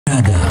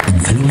Stea-Oradea, în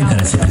felul în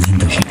care se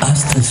prezintă și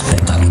astăzi,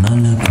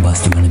 pentagonală, cu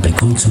bastioane pe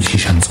colțuri și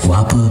șanț cu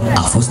apă,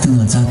 a fost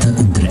înălțată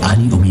între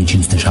anii 1570-1618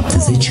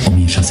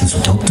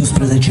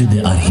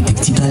 de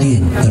arhitecți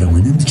italieni,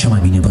 rămânând cea mai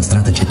bine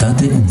păstrată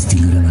cetate în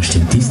stil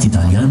renaștentist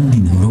italian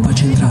din Europa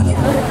Centrală.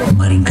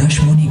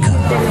 Marincas-Monica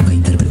va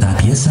interpreta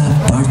piesa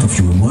Part of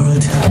Your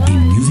World din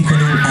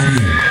musicalul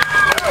Ariel.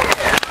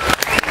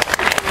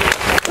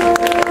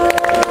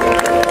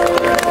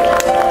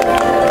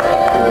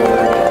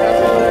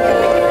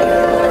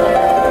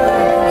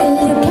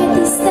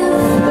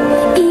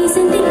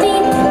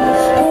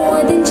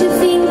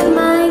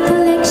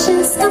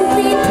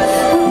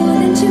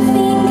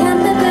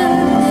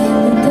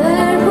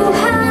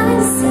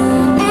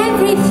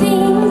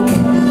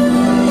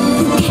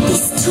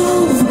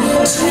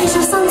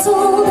 Treasures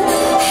untold,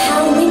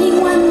 how many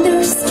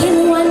wonders can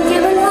one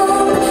gather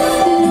hold?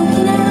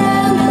 Looking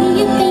around,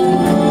 you think,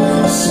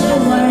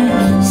 sure,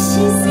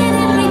 she's got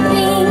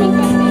everything.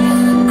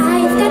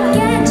 I've got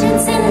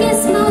gadgets and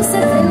gizmos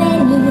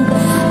aplenty.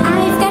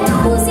 I've got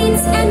who's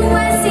its and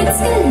what's its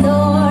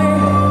galore.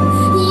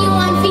 You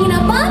want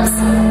peanut bugs?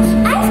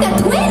 I've got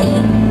 20.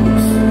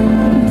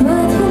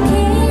 But who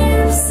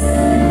cares?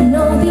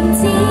 No big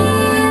deal.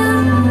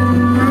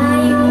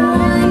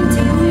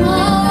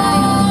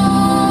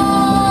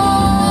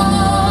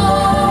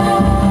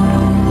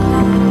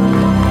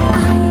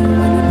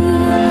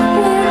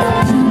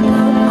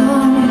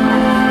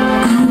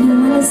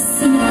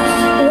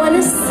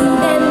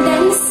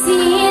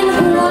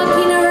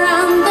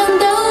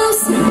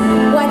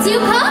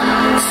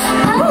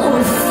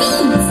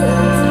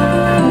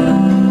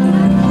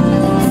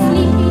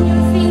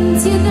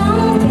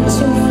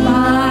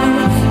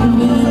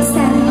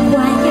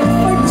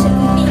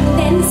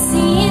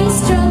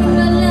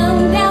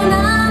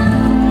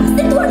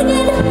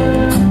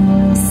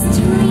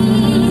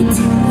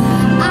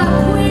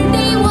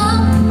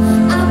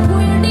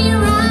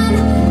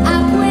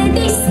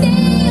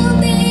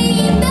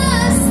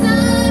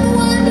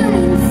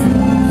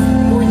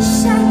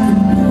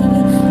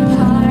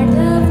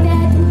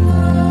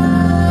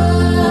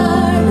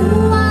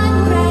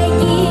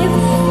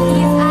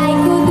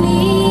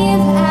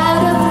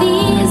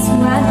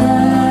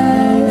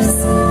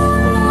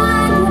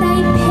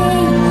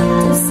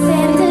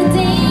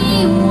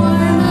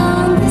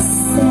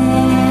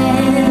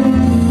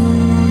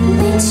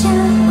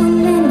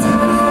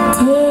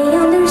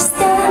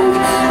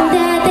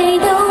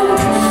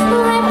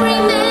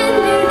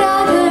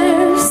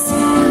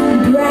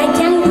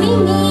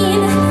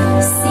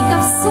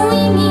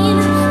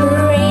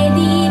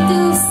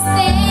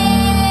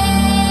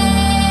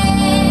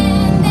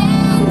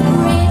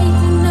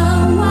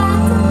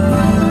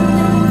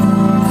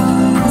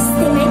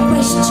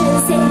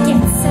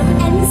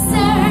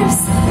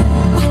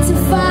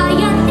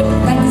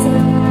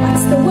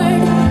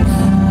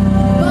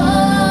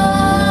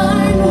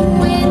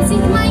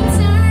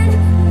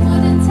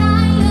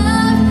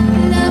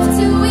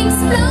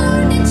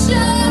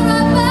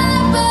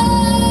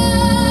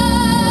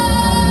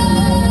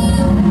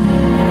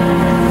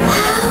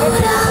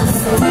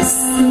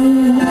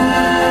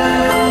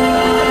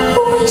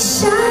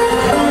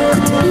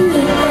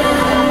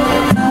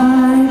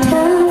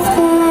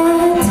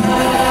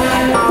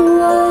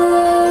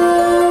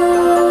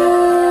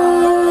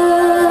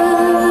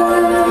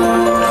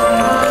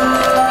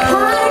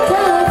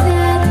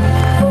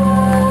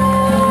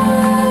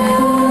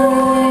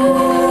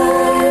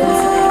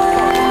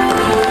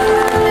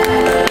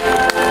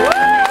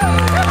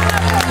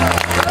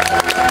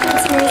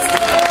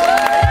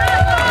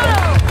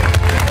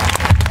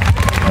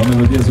 O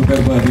melodie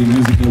superbă din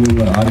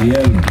musicalul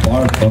Ariel,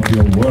 Part of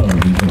Your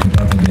World,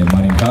 interpretată de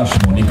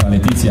Marincas-Monica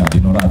Letizia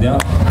din Oradea.